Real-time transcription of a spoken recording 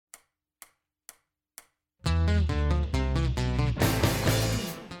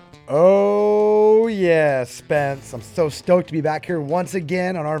Oh, yeah, Spence. I'm so stoked to be back here once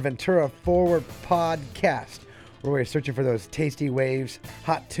again on our Ventura Forward podcast, where we're searching for those tasty waves,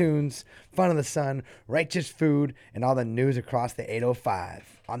 hot tunes, fun of the sun, righteous food, and all the news across the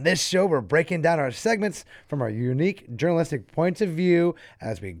 805. On this show, we're breaking down our segments from our unique journalistic points of view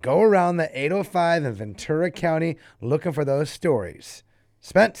as we go around the 805 in Ventura County looking for those stories.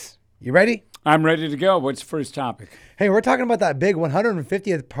 Spence, you ready? I'm ready to go. What's the first topic? Hey, we're talking about that big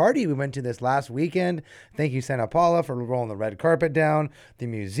 150th party we went to this last weekend. Thank you, Santa Paula, for rolling the red carpet down. The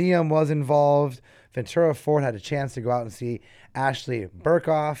museum was involved. Ventura Forward had a chance to go out and see Ashley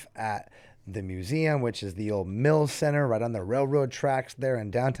Burkhoff at the museum, which is the old mill center right on the railroad tracks there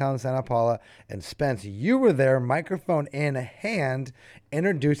in downtown Santa Paula. And Spence, you were there, microphone in hand,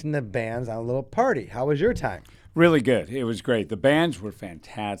 introducing the bands on a little party. How was your time? Really good. It was great. The bands were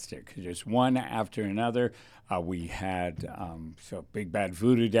fantastic, just one after another. We had Big Bad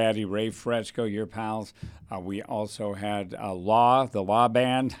Voodoo Daddy, Ray Fresco, your pals. We also had the Law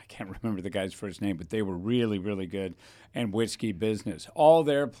Band. I can't remember the guy's first name, but they were really, really good. And Whiskey Business. All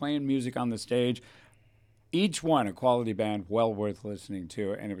there playing music on the stage. Each one a quality band, well worth listening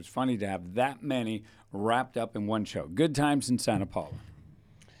to. And it was funny to have that many wrapped up in one show. Good times in Santa Paula.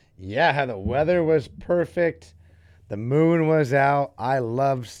 Yeah, the weather was perfect. The moon was out. I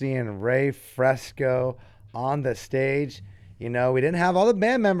loved seeing Ray Fresco on the stage. You know, we didn't have all the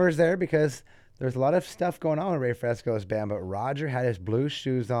band members there because there's a lot of stuff going on with Ray Fresco's band, but Roger had his blue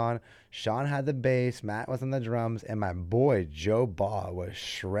shoes on. Sean had the bass. Matt was on the drums. And my boy, Joe Baugh, was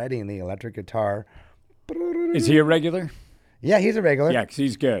shredding the electric guitar. Is he a regular? Yeah, he's a regular. Yeah, 'cause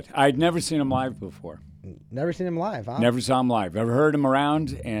he's good. I'd never seen him live before. Never seen him live, huh? Never saw him live. Ever heard him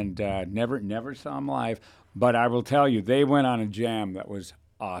around and never saw him live. But I will tell you, they went on a jam that was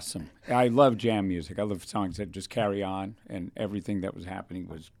awesome. I love jam music. I love songs that just carry on, and everything that was happening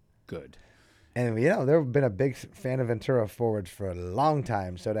was good. And, you know, they've been a big fan of Ventura Forward for a long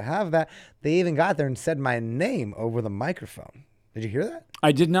time. So to have that, they even got there and said my name over the microphone. Did you hear that?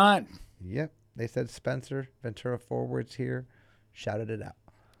 I did not. Yep. They said Spencer, Ventura Forward's here. Shouted it out.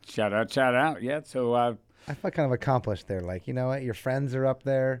 Shout out. Yeah, so... I felt kind of accomplished there. Like, you know what? Your friends are up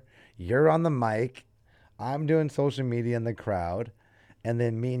there. You're on the mic. I'm doing social media in the crowd. And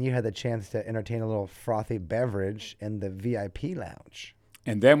then me and you had the chance to entertain a little frothy beverage in the VIP lounge.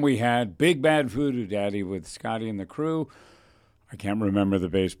 And then we had Big Bad Voodoo Daddy with Scotty and the crew. I can't remember the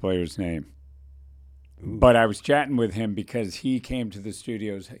bass player's name. Ooh. But I was chatting with him because he came to the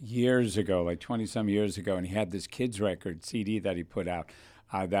studios years ago, like 20-some years ago, and he had this kids record CD that he put out.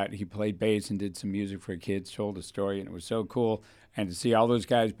 That he played bass and did some music for kids, told a story, and it was so cool. And to see all those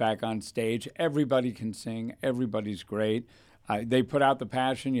guys back on stage, everybody can sing, everybody's great. They put out the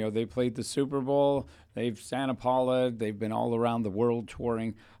passion. You know, they played the Super Bowl, they've Santa Paula, they've been all around the world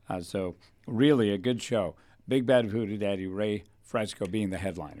touring. So really a good show. Big Bad Voodoo Daddy, Ray Fresco being the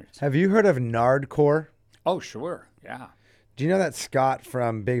headliners. Have you heard of Nardcore? Oh, sure, yeah. Do you know that Scott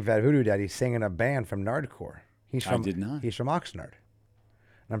from Big Bad Voodoo Daddy sang in a band from Nardcore? I did not. He's from Oxnard.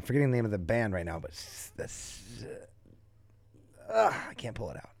 I'm forgetting the name of the band right now, but I can't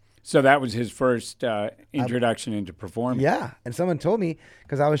pull it out. So that was his first introduction into performing. Yeah, and someone told me,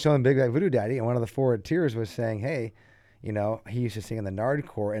 because I was showing Big Bad Voodoo Daddy, and one of the forward tiers was saying, hey, you know, he used to sing in the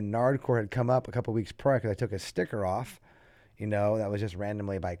Nardcore, and Nardcore had come up a couple weeks prior because I took a sticker off, you know, that was just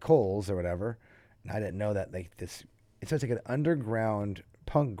randomly by Kohl's or whatever, and I didn't know that like this. It's like an underground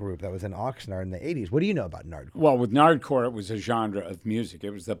punk group that was in Oxnard in the 80s. What do you know about Nardcore? Well, with Nardcore, it was a genre of music.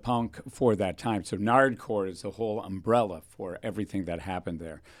 It was the punk for that time. So Nardcore is the whole umbrella for everything that happened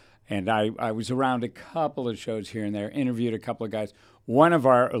there. And I was around a couple of shows here and there, interviewed a couple of guys. One of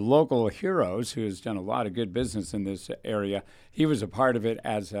our local heroes, who has done a lot of good business in this area, he was a part of it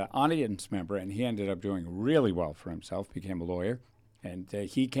as an audience member, and he ended up doing really well for himself, became a lawyer. And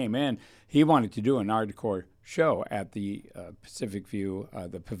he came in. He wanted to do an Nardcore show at the Pacific View,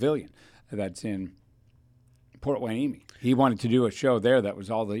 the Pavilion that's in Port Hueneme. He wanted to do a show there that was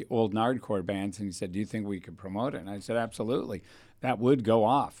all the old Nardcore bands, and he said, do you think we could promote it? And I said, absolutely. That would go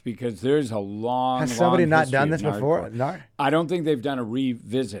off because there's a long Has somebody not done this before? Nard? I don't think they've done a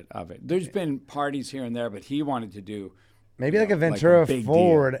revisit of it. There's been parties here and there, but he wanted to do... Maybe like a Ventura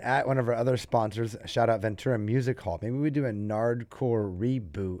Forward at one of our other sponsors. Shout out Ventura Music Hall. Maybe we do a Nardcore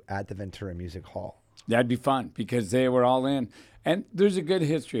reboot at the Ventura Music Hall. That'd be fun because they were all in. And there's a good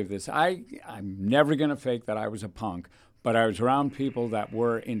history of this. I'm never going to fake that I was a punk, but I was around people that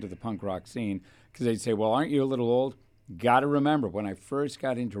were into the punk rock scene because they'd say, well, aren't you a little old? Got to remember, when I first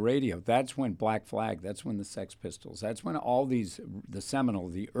got into radio, that's when Black Flag, that's when the Sex Pistols, that's when all these, the seminal,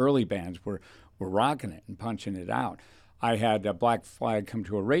 the early bands were rocking it and punching it out. I had a Black Flag come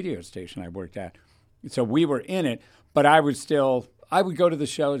to a radio station I worked at. So we were in it, but I would go to the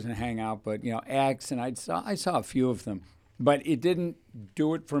shows and hang out, but, acts, and I saw a few of them. But it didn't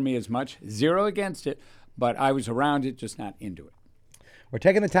do it for me as much. Zero against it, but I was around it, just not into it. We're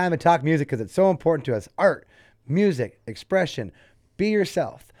taking the time to talk music because it's so important to us. Art, music, expression, be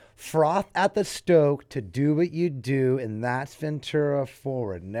yourself. Froth at the stoke to do what you do, and that's Ventura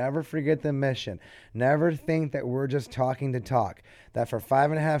Forward. Never forget the mission. Never think that we're just talking to talk. That for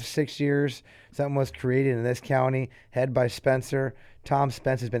 5.5, 6 years, something was created in this county, head by Spencer. Tom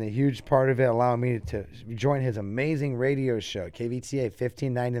Spence has been a huge part of it, allowing me to join his amazing radio show, KVTA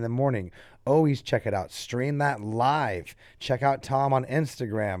 1590 in the morning. Always check it out. Stream that live. Check out Tom on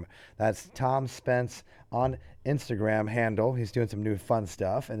Instagram. That's Tom Spence on Instagram handle. He's doing some new fun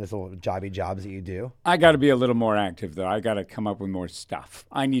stuff and there's little jobby jobs that you do. I got to be a little more active, though. I got to come up with more stuff.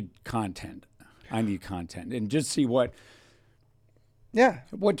 I need content. And just see what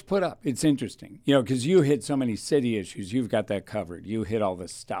to put up. It's interesting, because you hit so many city issues. You've got that covered. You hit all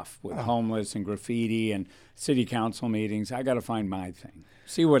this stuff with homeless and graffiti and city council meetings. I got to find my thing.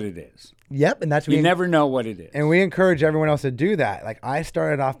 See what it is. Yep, and that's what you never know what it is. And we encourage everyone else to do that. Like I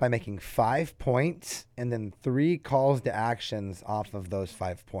started off by making 5 points and then 3 calls to actions off of those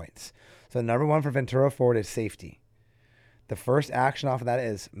 5 points. So number 1 for Ventura Forward is safety. The first action off of that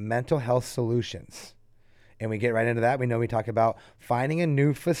is mental health solutions. And we get right into that. We talk about finding a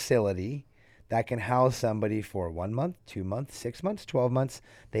new facility that can house somebody for 1 month, 2 months, 6 months, 12 months.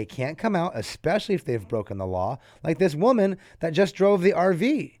 They can't come out, especially if they've broken the law. Like this woman that just drove the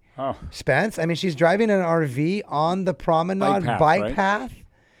RV. Oh. Spence, she's driving an RV on the promenade bike path.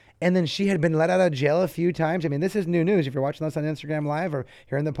 And then she had been let out of jail a few times. This is new news. If you're watching us on Instagram Live or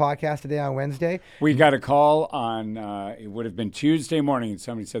hearing the podcast today on Wednesday. We got a call on, it would have been Tuesday morning, and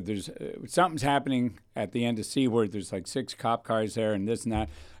somebody said there's something's happening at the end of Seaward. There's like 6 cop cars there and this and that.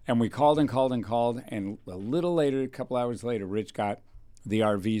 And we called. And a little later, a couple hours later, Rich got the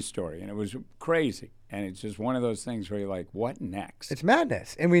RV story. And it was crazy. And it's just one of those things where you're like, what next? It's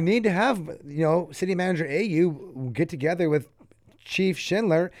madness. And we need to have, City Manager AU get together with Chief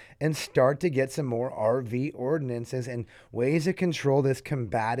Schindler and start to get some more RV ordinances and ways to control this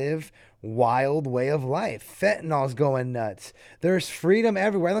combative, wild way of life. Fentanyl's going nuts. There's freedom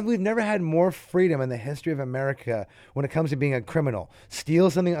everywhere. We've never had more freedom in the history of America when it comes to being a criminal. Steal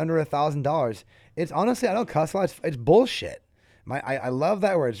something under $1,000. It's honestly, I don't cuss a lot. It's bullshit. I love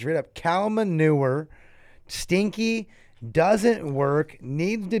that word. It's straight up cow manure, stinky, doesn't work,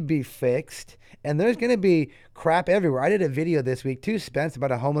 needs to be fixed. And there's going to be crap everywhere. I did a video this week too, Spence,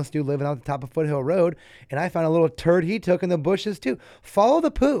 about a homeless dude living out the top of Foothill Road. And I found a little turd he took in the bushes too. Follow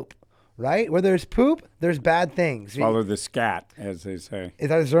the poop, right? Where there's poop, there's bad things. Follow the scat, as they say. Is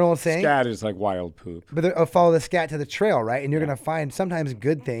that a journal saying? Scat is like wild poop. But follow the scat to the trail, right? And you're going to find sometimes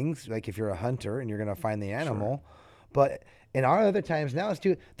good things, like if you're a hunter and you're going to find the animal. Sure. But in our other times now, it's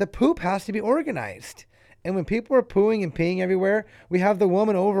too, the poop has to be organized. And when people are pooing and peeing everywhere, we have the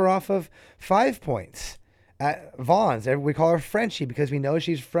woman over off of 5 Points at Vaughn's. We call her Frenchie because we know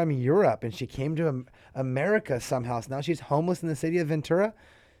she's from Europe and she came to America somehow. So now she's homeless in the city of Ventura.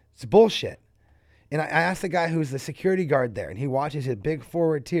 It's bullshit. And I asked the guy who's the security guard there, and he watches his big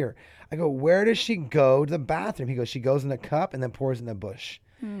forward tier. I go, where does she go to the bathroom? He goes, she goes in a cup and then pours in the bush.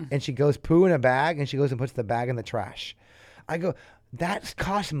 And she goes poo in a bag and she goes and puts the bag in the trash. I go, that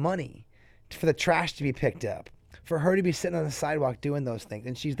costs money for the trash to be picked up, for her to be sitting on the sidewalk doing those things.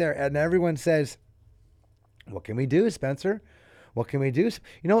 And she's there. And everyone says, what can we do, Spencer? What can we do?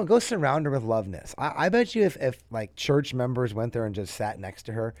 Go surround her with loveness. I bet you if like church members went there and just sat next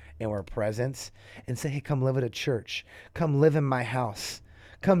to her and were presents and say, hey, come live at a church. Come live in my house.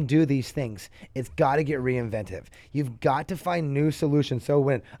 Come do these things. It's got to get reinventive. You've got to find new solutions. So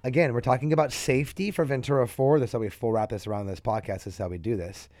when, again, we're talking about safety for Ventura Forward, that's how we full wrap this around this podcast. This is how we do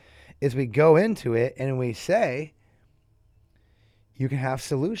this. Is we go into it and we say, you can have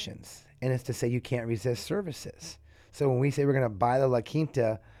solutions. And it's to say you can't resist services. So when we say we're going to buy the La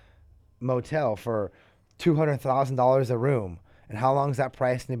Quinta motel for $200,000 a room, and how long is that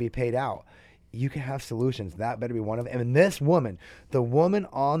price going to be paid out? You can have solutions. That better be one of them. And this woman, the woman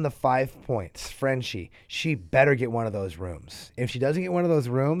on the 5 Points, Frenchie, she better get one of those rooms. If she doesn't get one of those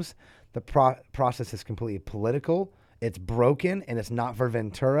rooms, the process is completely political. It's broken, and it's not for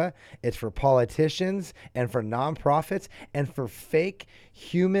Ventura. It's for politicians and for nonprofits and for fake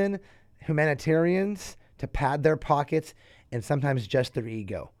humanitarians to pad their pockets and sometimes just their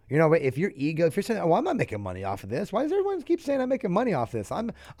ego. If your ego, if you're saying, oh, I'm not making money off of this. Why does everyone keep saying I'm making money off this?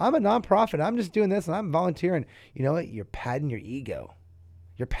 I'm a nonprofit. I'm just doing this and I'm volunteering. You know what? You're padding your ego.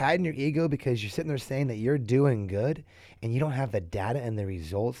 You're patting your ego because you're sitting there saying that you're doing good and you don't have the data and the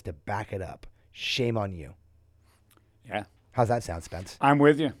results to back it up. Shame on you. Yeah. How's that sound, Spence? I'm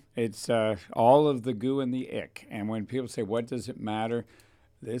with you. It's all of the goo and the ick. And when people say, what does it matter?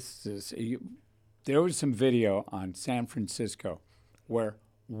 There was some video on San Francisco where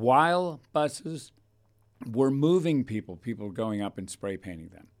while buses were moving people were going up and spray painting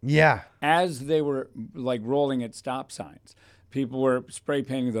them. Yeah. As they were like rolling at stop signs, people were spray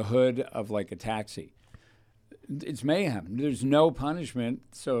painting the hood of like a taxi. It's mayhem. There's no punishment,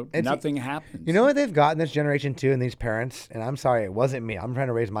 so nothing happens. You know what they've got in this generation too, and these parents, and I'm sorry, it wasn't me. I'm trying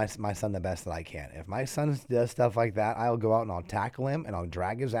to raise my son the best that I can. If my son does stuff like that, I'll go out and I'll tackle him and I'll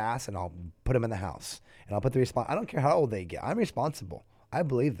drag his ass and I'll put him in the house. And I'll put the I don't care how old they get. I'm responsible. I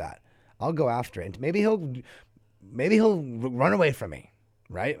believe that. I'll go after it. And maybe he'll run away from me,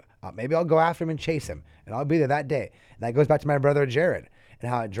 right? Maybe I'll go after him and chase him, and I'll be there that day. And that goes back to my brother Jared and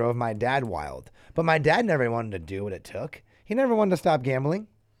how it drove my dad wild. But my dad never wanted to do what it took. He never wanted to stop gambling.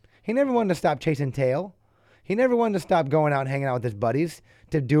 He never wanted to stop chasing tail. He never wanted to stop going out and hanging out with his buddies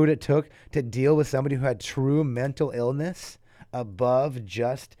to do what it took to deal with somebody who had true mental illness above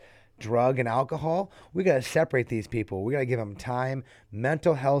just drug and alcohol. We got to separate these people. We got to give them time,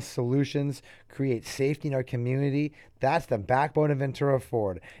 mental health solutions, create safety in our community. That's the backbone of Ventura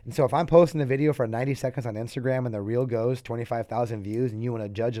Forward. And so if I'm posting a video for 90 seconds on Instagram and the reel goes 25,000 views and you want to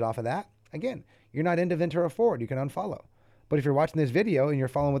judge it off of that, again, you're not into Ventura Forward. You can unfollow. But if you're watching this video and you're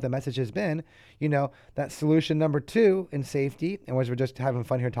following what the message has been, you know, that solution number 2 in safety, and we're just having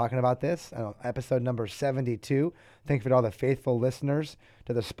fun here talking about this, episode number 72. Thank you to all the faithful listeners,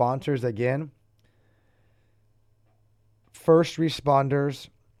 to the sponsors again. First responders,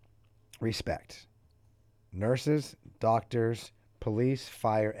 respect. Nurses, doctors, police,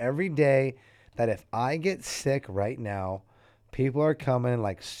 fire. Every day that if I get sick right now, people are coming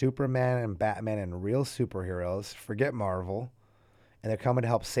like Superman and Batman and real superheroes. Forget Marvel. And they're coming to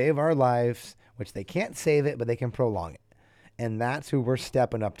help save our lives, which they can't save it, but they can prolong it. And that's who we're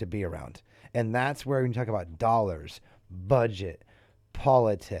stepping up to be around. And that's where when you talk about dollars, budget,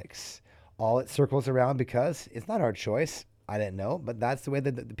 politics, all it circles around because it's not our choice. I didn't know, but that's the way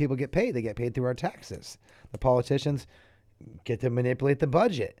that the people get paid. They get paid through our taxes. The politicians get to manipulate the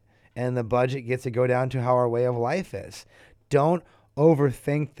budget. And the budget gets to go down to how our way of life is. Don't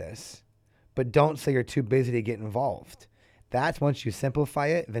overthink this, but don't say you're too busy to get involved. That's once you simplify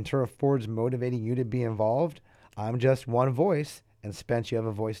it. Ventura Forward's motivating you to be involved. I'm just one voice, and Spence, you have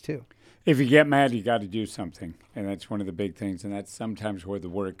a voice too. If you get mad, you got to do something, and that's one of the big things, and that's sometimes where the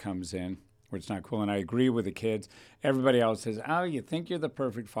word comes in, where it's not cool. And I agree with the kids. Everybody else says, oh, you think you're the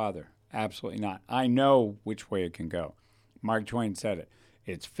perfect father. Absolutely not. I know which way it can go. Mark Twain said it.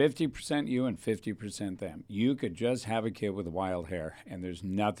 It's 50% you and 50% them. You could just have a kid with wild hair, and there's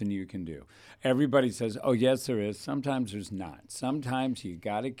nothing you can do. Everybody says, oh, yes, there is. Sometimes there's not. Sometimes you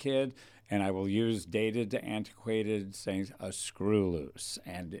got a kid, and I will use dated to antiquated sayings, a screw loose,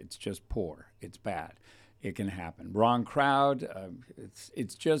 and it's just poor. It's bad. It can happen. Wrong crowd.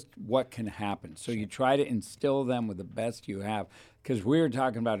 It's just what can happen. So you try to instill them with the best you have, because we were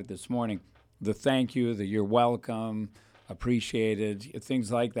talking about it this morning, the thank you, the you're welcome, appreciated,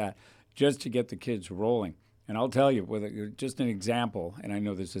 things like that, just to get the kids rolling. And I'll tell you, with just an example, and I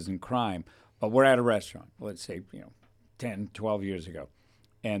know this isn't crime, but we're at a restaurant, let's say, 10, 12 years ago,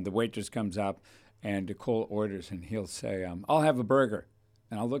 and the waitress comes up, and Cole orders, and he'll say, I'll have a burger.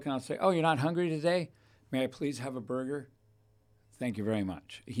 And I'll look and I'll say, oh, you're not hungry today? May I please have a burger? Thank you very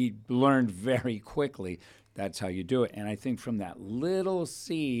much. He learned very quickly that's how you do it. And I think from that little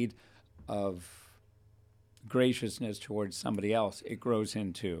seed of graciousness towards somebody else, it grows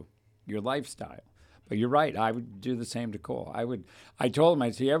into your lifestyle. But you're right. I would do the same to Cole. I told him,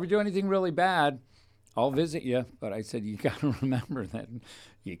 I said, you ever do anything really bad, I'll visit you. But I said, you got to remember that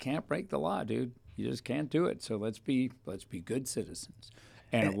you can't break the law, dude. You just can't do it. So let's be good citizens.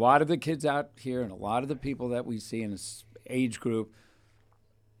 And a lot of the kids out here and a lot of the people that we see in this age group,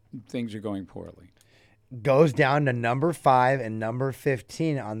 things are going poorly. Goes down to number 5 and number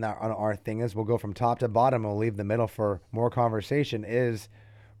 15 on our thing is we'll go from top to bottom. We'll leave the middle for more conversation is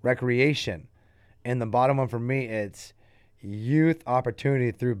recreation. And the bottom one for me, it's youth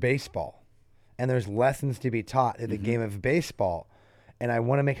opportunity through baseball. And there's lessons to be taught in the game of baseball. And I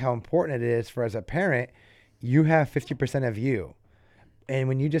want to make how important it is for as a parent, you have 50% of you. And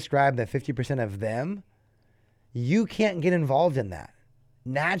when you describe the 50% of them, you can't get involved in that.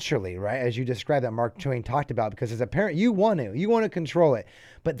 Naturally, right? As you described that Mark Twain talked about, because as a parent, you want to control it.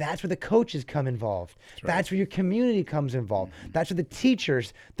 But that's where the coaches come involved. That's where your community comes involved. That's where the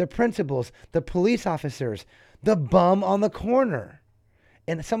teachers, the principals, the police officers, the bum on the corner.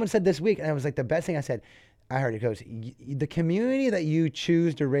 And someone said this week, and it was like the best thing I said. I heard it goes, the community that you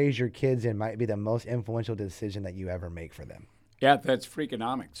choose to raise your kids in might be the most influential decision that you ever make for them. Yeah, that's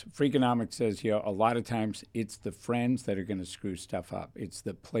Freakonomics. Freakonomics says, a lot of times it's the friends that are going to screw stuff up. It's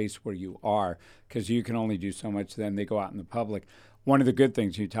the place where you are, because you can only do so much. Then they go out in the public. One of the good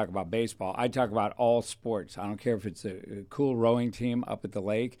things, you talk about baseball, I talk about all sports. I don't care if it's a cool rowing team up at the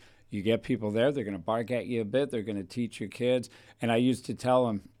lake. You get people there, they're going to bark at you a bit. They're going to teach your kids. And I used to tell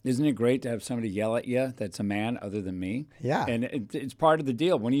them, isn't it great to have somebody yell at you that's a man other than me? Yeah. And it's part of the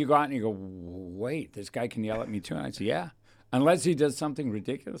deal. When you go out and you go, wait, this guy can yell at me too. And I say, yeah. Unless he does something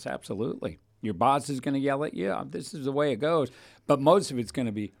ridiculous, absolutely. Your boss is going to yell at you. This is the way it goes. But most of it's going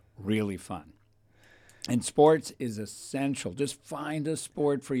to be really fun. And sports is essential. Just find a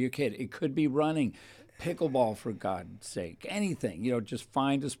sport for your kid. It could be running, pickleball, for God's sake, anything. Just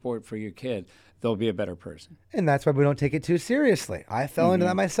find a sport for your kid. They'll be a better person. And that's why we don't take it too seriously. I fell into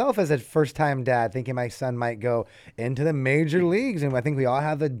that myself as a first-time dad, thinking my son might go into the major leagues. And I think we all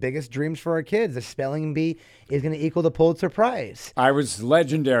have the biggest dreams for our kids. The spelling bee is going to equal the Pulitzer Prize. I was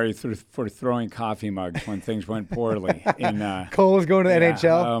legendary for throwing coffee mugs when things went poorly. Cole was going to the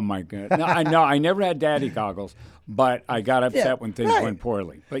NHL. Oh, my God. No, I never had daddy goggles, but I got upset when things went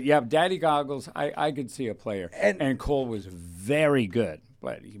poorly. But, daddy goggles, I could see a player. And Cole was very good.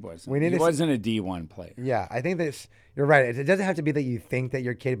 But he wasn't. He wasn't a D1 player. Yeah, I think you're right. It doesn't have to be that you think that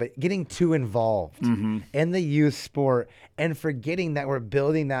your kid, but getting too involved in the youth sport and forgetting that we're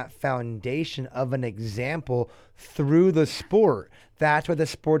building that foundation of an example through the sport. That's why the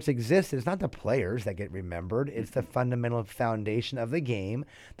sports exist. It's not the players that get remembered. It's the fundamental foundation of the game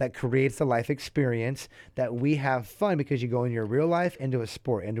that creates the life experience that we have fun, because you go in your real life into a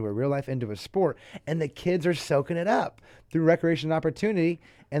sport, into a real life into a sport, and the kids are soaking it up through recreation and opportunity.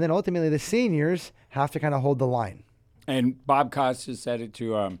 And then ultimately the seniors have to kind of hold the line. And Bob Costas said it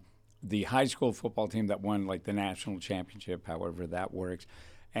to the high school football team that won like the national championship, however that works.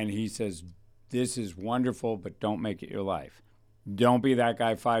 And he says, this is wonderful, but don't make it your life. Don't be that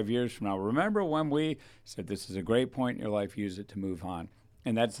guy 5 years from now. Remember when we said this is a great point in your life, use it to move on.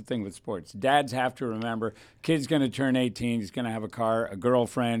 And that's the thing with sports. Dads have to remember, kid's going to turn 18, he's going to have a car, a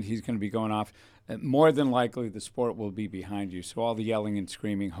girlfriend, he's going to be going off. More than likely, the sport will be behind you. So all the yelling and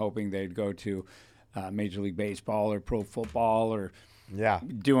screaming, hoping they'd go to Major League Baseball or pro football or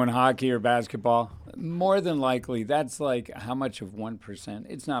doing hockey or basketball, more than likely, that's like how much of 1%?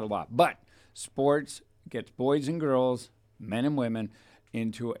 It's not a lot. But sports gets boys and girls, men and women,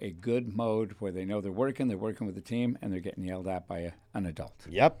 into a good mode where they know they're working with the team, and they're getting yelled at by an adult.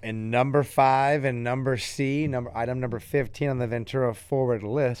 Yep. And number 5 and number C, item number 15 on the Ventura Forward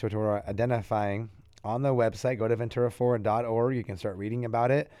list, which we're identifying on the website. Go to venturaforward.org. You can start reading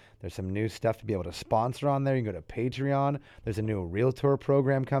about it. There's some new stuff to be able to sponsor on there. You can go to Patreon. There's a new Realtor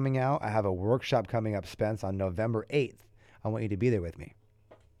program coming out. I have a workshop coming up, Spence, on November 8th. I want you to be there with me.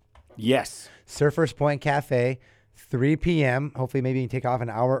 Yes. Surfers Point Cafe, 3 p.m. Hopefully, maybe you can take off an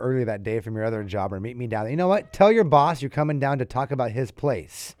hour early that day from your other job or meet me down there. You know what? Tell your boss you're coming down to talk about his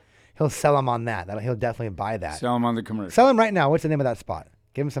place. He'll sell him on that. He'll definitely buy that. Sell him on the commercial. Sell him right now. What's the name of that spot?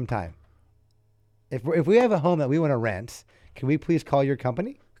 Give him some time. If we have a home that we want to rent, can we please call your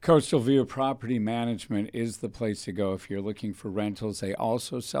company? Coastal View Property Management is the place to go if you're looking for rentals. They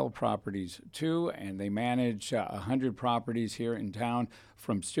also sell properties too, and they manage 100 properties here in town,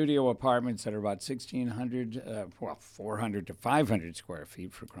 from studio apartments that are about 1,600, 400 to 500 square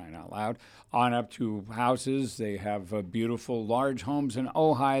feet, for crying out loud, on up to houses. They have beautiful large homes in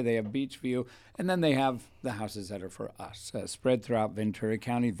Ojai. They have beach view, and then they have the houses that are for us, spread throughout Ventura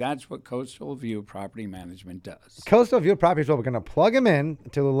County. That's what Coastal View Property Management does. Coastal View Properties, well, we're going to plug them in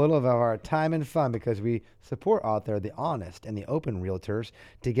to a little of our time and fun, because we support out there the honest and the open realtors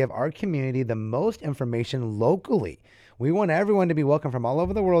to give our community the most information locally. We want everyone to be welcome from all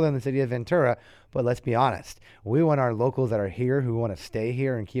over the world in the city of Ventura, but let's be honest. We want our locals that are here, who want to stay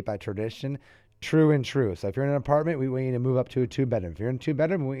here and keep that tradition, true and true. So if you're in an apartment, we want you to move up to a 2-bedroom. If you're in a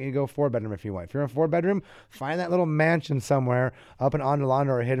 2-bedroom, we want you to go 4-bedroom if you want. If you're in a 4-bedroom, find that little mansion somewhere up in Ondulanda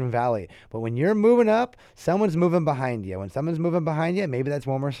or Hidden Valley. But when you're moving up, someone's moving behind you. When someone's moving behind you, maybe that's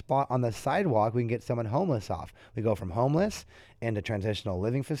one more spot on the sidewalk we can get someone homeless off. We go from homeless into transitional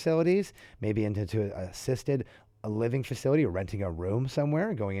living facilities, maybe into assisted living facility, or renting a room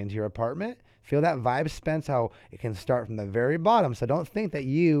somewhere, going into your apartment. Feel that vibe, Spence, how it can start from the very bottom. So don't think that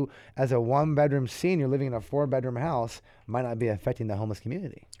you, as a 1-bedroom senior living in a 4-bedroom house, might not be affecting the homeless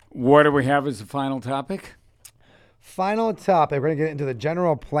community. What do we have as the final topic? Final topic. We're going to get into the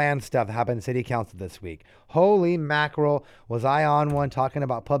general plan stuff that happened in City Council this week. Holy mackerel, was I on one talking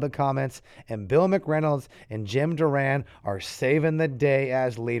about public comments, and Bill McReynolds and Jim Duran are saving the day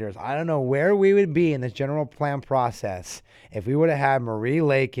as leaders. I don't know where we would be in this general plan process if we would have had Marie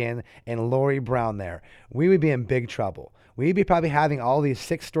Lakin and Lori Brown there. We would be in big trouble. We'd be probably having all these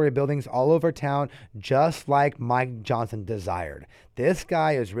 6-story buildings all over town, just like Mike Johnson desired. This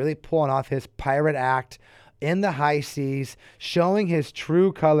guy is really pulling off his pirate act in the high seas, showing his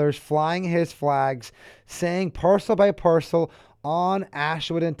true colors, flying his flags, saying parcel by parcel on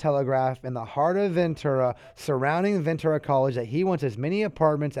Ashwood and Telegraph in the heart of Ventura, surrounding Ventura College, that he wants as many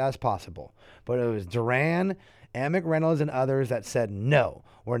apartments as possible. But it was Duran and McReynolds and others that said, no,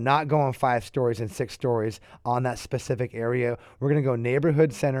 we're not going 5 stories and 6 stories on that specific area. We're going to go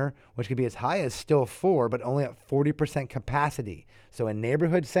neighborhood center, which could be as high as still 4, but only at 40% capacity. So in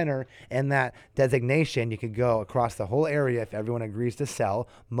neighborhood center, in that designation, you could go across the whole area if everyone agrees to sell,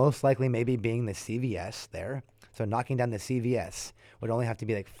 most likely maybe being the CVS there. So knocking down the CVS would only have to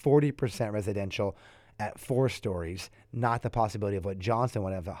be like 40% residential at 4 stories, not the possibility of what Johnson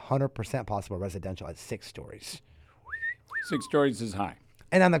would have 100% possible residential at 6 stories. 6 stories is high.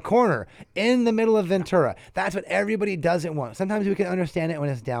 And on the corner, in the middle of Ventura. That's what everybody doesn't want. Sometimes we can understand it when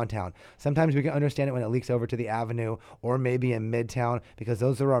it's downtown. Sometimes we can understand it when it leaks over to the avenue or maybe in Midtown, because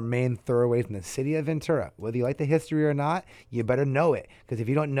those are our main thoroughways in the city of Ventura. Whether you like the history or not, you better know it. Because if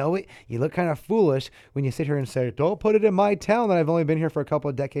you don't know it, you look kind of foolish when you sit here and say, don't put it in my town that I've only been here for a couple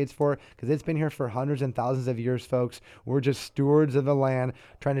of decades for, because it's been here for hundreds and thousands of years, folks. We're just stewards of the land,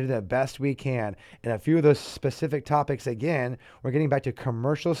 trying to do the best we can. And a few of those specific topics, again, we're getting back to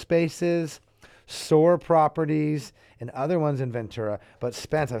commercial spaces, SOAR properties, and other ones in Ventura. But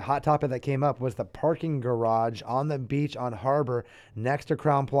Spence, a hot topic that came up was the parking garage on the beach on Harbor next to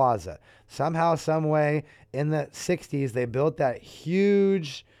Crown Plaza. Somehow, some way, in the 60s, they built that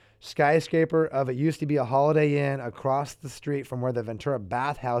huge skyscraper of it used to be a Holiday Inn across the street from where the Ventura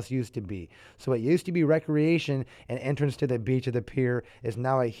Bathhouse used to be. So it used to be recreation, and entrance to the beach of the pier is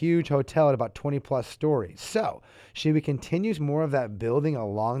now a huge hotel at about 20 plus stories. So should we continue more of that building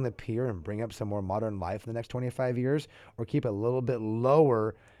along the pier and bring up some more modern life in the next 25 years, or keep it a little bit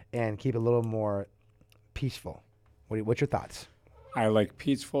lower and keep it a little more peaceful? What's your thoughts? I like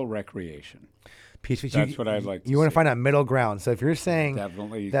peaceful recreation. Peaceful. That's what I'd like to see. You want to find a middle ground. So if you're saying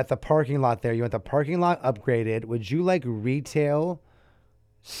Definitely. that the parking lot there, you want the parking lot upgraded, would you like retail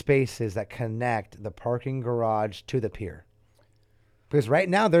spaces that connect the parking garage to the pier? Because right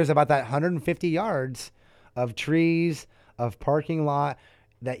now there's about that 150 yards of trees, of parking lot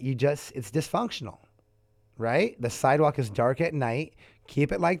that it's dysfunctional, right? The sidewalk is dark at night.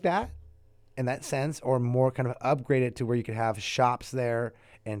 Keep it like that in that sense, or more kind of upgrade it to where you could have shops there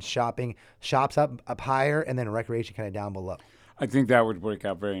and shops up higher, and then recreation kind of down below. I think that would work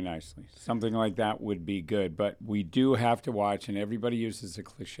out very nicely. Something like that would be good. But we do have to watch, and everybody uses a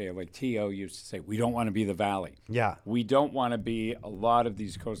cliche, like T.O. used to say, we don't want to be the Valley. Yeah. We don't want to be a lot of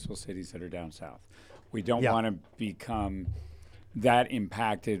these coastal cities that are down south. We don't want to become that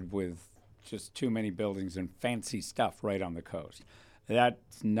impacted with just too many buildings and fancy stuff right on the coast.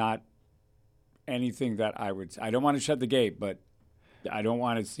 That's not anything that I don't want to shut the gate, but I don't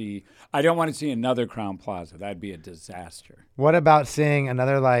want to see another Crown Plaza. That'd be a disaster. What about seeing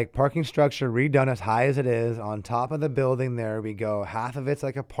another parking structure redone as high as it is on top of the building? There we go. Half of it's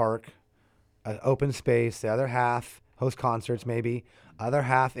like a park, an open space. The other half host concerts maybe. Other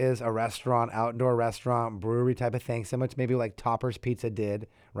half is a restaurant, outdoor restaurant, brewery type of thing, similar to maybe like Topper's Pizza did,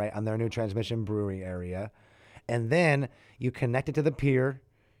 right, on their new Transmission Brewery area. And then you connect it to the pier.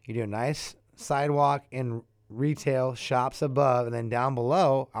 You do a nice sidewalk and retail shops above, and then down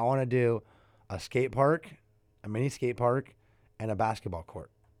below I want to do a skate park, a mini skate park, and a basketball court.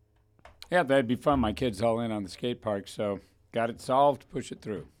 Yeah, that'd be fun. My kids all in on the skate park, so got it solved. Push it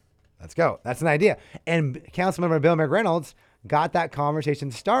through. Let's go. That's an idea. And Councilmember Bill McReynolds got that conversation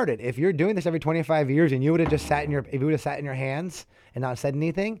started. If you're doing this every 25 years and you would have just sat in your hands and not said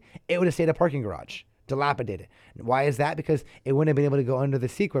anything, it would have stayed a parking garage. Dilapidated. Why is that? Because it wouldn't have been able to go under the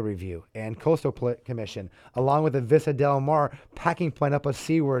CEQA review and Coastal Commission, along with the Vista Del Mar packing plant up a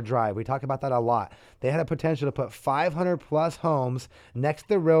Seaward Drive. We talk about that a lot. They had a potential to put 500 plus homes next to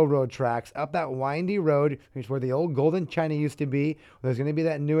the railroad tracks up that windy road, which is where the old Golden China used to be. There's going to be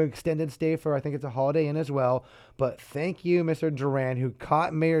that new extended stay for, I think it's a Holiday Inn as well. But thank you, Mr. Duran, who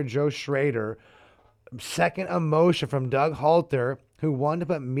caught Mayor Joe Schrader second a motion from Doug Halter, who wanted to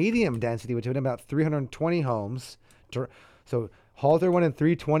put medium density, which would have been about 320 homes. So Halter wanted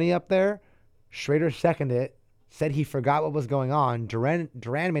 320 up there. Schrader seconded it, said he forgot what was going on. Duran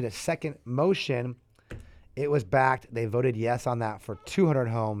made a second motion, It was backed. They voted yes on that for 200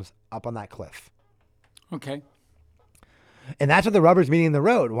 homes up on that cliff. Okay. And that's what the rubber's meeting the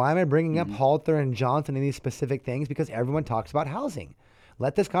road. Why am I bringing up Halter and Johnson and these specific things? Because everyone talks about housing.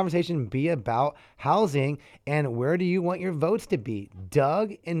 Let this conversation be about housing and where do you want your votes to be?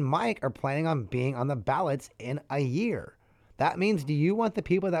 Doug and Mike are planning on being on the ballots in a year. That means, do you want the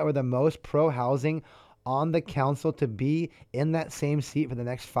people that were the most pro-housing on the council to be in that same seat for the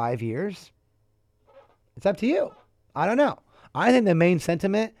next 5 years? It's up to you. I don't know. I think the main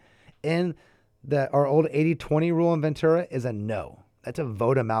sentiment in our old 80-20 rule in Ventura is a no. That's a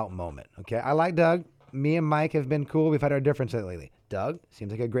vote him out moment. Okay. I like Doug. Me and Mike have been cool. We've had our differences lately. Doug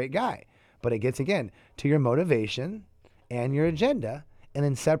seems like a great guy, but it gets again to your motivation and your agenda and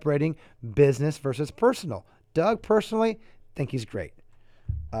then separating business versus personal. Doug personally think he's great.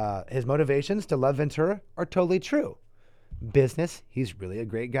 His motivations to love Ventura are totally true. Business, he's really a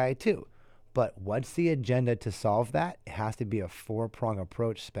great guy too. But what's the agenda to solve that? It has to be a four-prong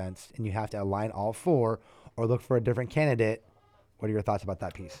approach, Spence, and you have to align all four or look for a different candidate. What are your thoughts about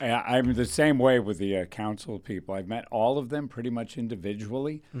that piece? I'm the same way with the council people. I've met all of them pretty much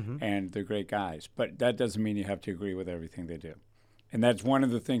individually, and they're great guys. But that doesn't mean you have to agree with everything they do. And that's one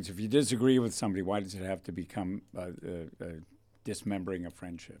of the things. If you disagree with somebody, why does it have to become dismembering a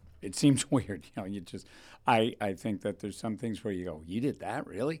friendship? It seems weird. I think that there's some things where you go, you did that,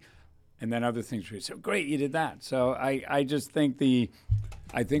 really? And then other things where you say, great, you did that. So I just think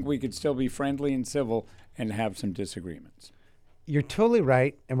I think we could still be friendly and civil and have some disagreements. You're totally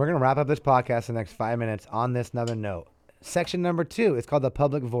right, and we're going to wrap up this podcast in the next 5 minutes on this another note. Section number 2 is called the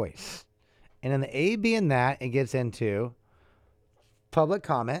public voice. And in the A, B, and that, it gets into public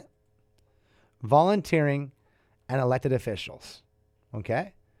comment, volunteering, and elected officials.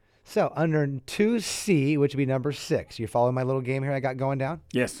 Okay? So under 2C, which would be number 6, you follow my little game here I got going down?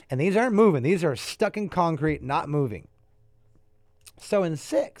 Yes. And these aren't moving. These are stuck in concrete, not moving. So in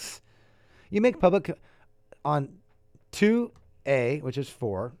 6, you make public on 2A, which is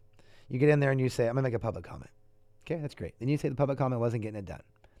 4. You get in there and you say, I'm going to make a public comment. Okay, that's great. Then you say the public comment wasn't getting it done.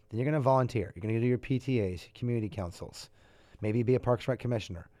 Then you're going to volunteer. You're going to do your PTAs, community councils. Maybe be a Parks Rec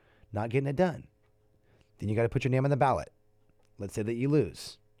commissioner. Not getting it done. Then you got to put your name on the ballot. Let's say that you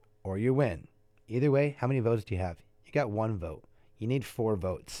lose or you win. Either way, how many votes do you have? You got 1 vote. You need 4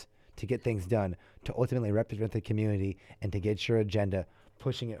 votes to get things done, to ultimately represent the community and to get your agenda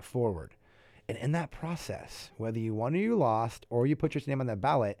pushing it forward. And in that process, whether you won or you lost or you put your name on the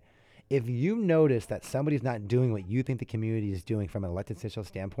ballot, if you notice that somebody's not doing what you think the community is doing from an elected official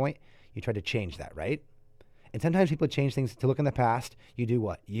standpoint, you try to change that, right? And sometimes people change things to look in the past. You do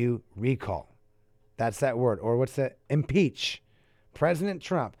what? You recall. That's that word. Or what's the impeach? President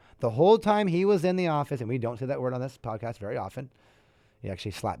Trump, the whole time he was in the office, and we don't say that word on this podcast very often. You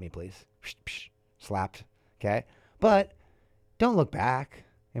actually slap me, please. Slapped. Okay? But don't look back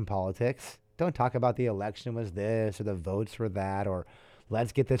in politics. Don't talk about the election was this or the votes were that or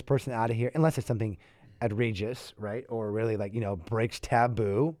let's get this person out of here, unless it's something egregious, right? Or really breaks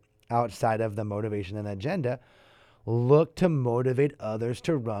taboo outside of the motivation and agenda. Look to motivate others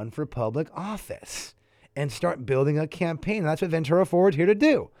to run for public office and start building a campaign. That's what Ventura Forward's here to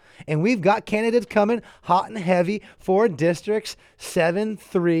do. And we've got candidates coming hot and heavy for districts 7,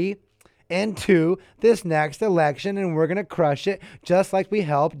 3, and 2 this next election, and we're going to crush it just like we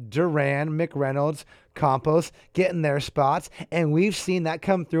helped Duran, McReynolds, Campos get in their spots. And we've seen that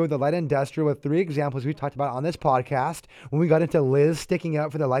come through with the light industrial with 3 examples we talked about on this podcast. When we got into Liz sticking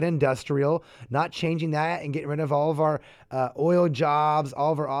up for the light industrial, not changing that and getting rid of all of our oil jobs,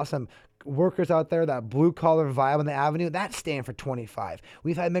 all of our awesome workers out there, that blue collar vibe on the avenue, that's staying for 25.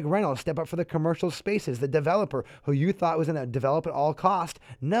 We've had McReynolds step up for the commercial spaces, the developer who you thought was going to develop at all cost.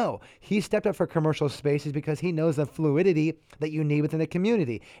 No, he stepped up for commercial spaces because he knows the fluidity that you need within the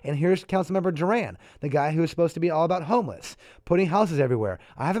community. And here's Councilmember Duran, the guy who is supposed to be all about homeless, putting houses everywhere.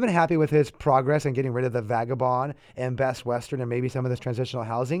 I haven't been happy with his progress in getting rid of the Vagabond and Best Western and maybe some of this transitional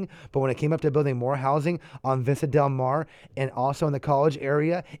housing. But when it came up to building more housing on Vista Del Mar and also in the college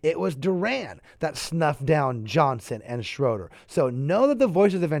area, it was Duran that snuffed down Johnson and Schroeder. So know that the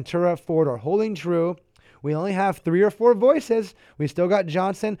voices of Ventura Forward are holding true. We only have 3 or 4 voices. We still got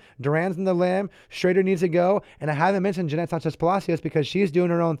Johnson, Duran's in the limb, Schrader needs to go, and I haven't mentioned Jeanette Sanchez-Palacios because she's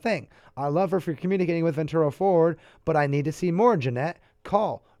doing her own thing. I love her for communicating with Ventura Forward, but I need to see more, Jeanette.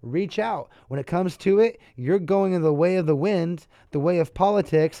 Call, reach out. When it comes to it, you're going in the way of the wind, the way of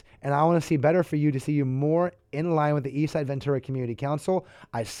politics, and I want to see better for you, to see you more in line with the Eastside Ventura Community Council.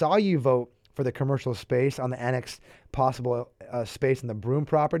 I saw you vote for the commercial space on the annexed possible space in the Broome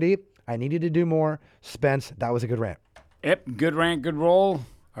property. I need you to do more. Spence, that was a good rant. Yep, good rant, good roll.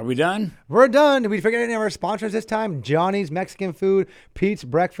 Are we done? We're done. Did we forget any of our sponsors this time? Johnny's Mexican Food, Pete's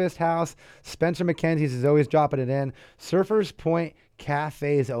Breakfast House, Spencer McKenzie's is always dropping it in. Surfers Point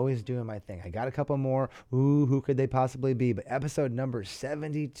Cafe is always doing my thing. I got a couple more. Ooh, who could they possibly be? But episode number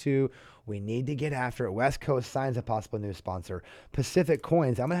 72, we need to get after it. West Coast signs a possible new sponsor. Pacific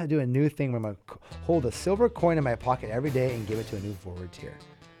Coins. I'm going to do a new thing where I'm going to hold a silver coin in my pocket every day and give it to a new forward tier.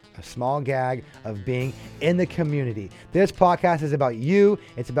 A small gag of being in the community. This podcast is about you.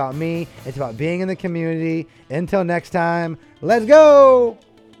 It's about me. It's about being in the community. Until next time, let's go.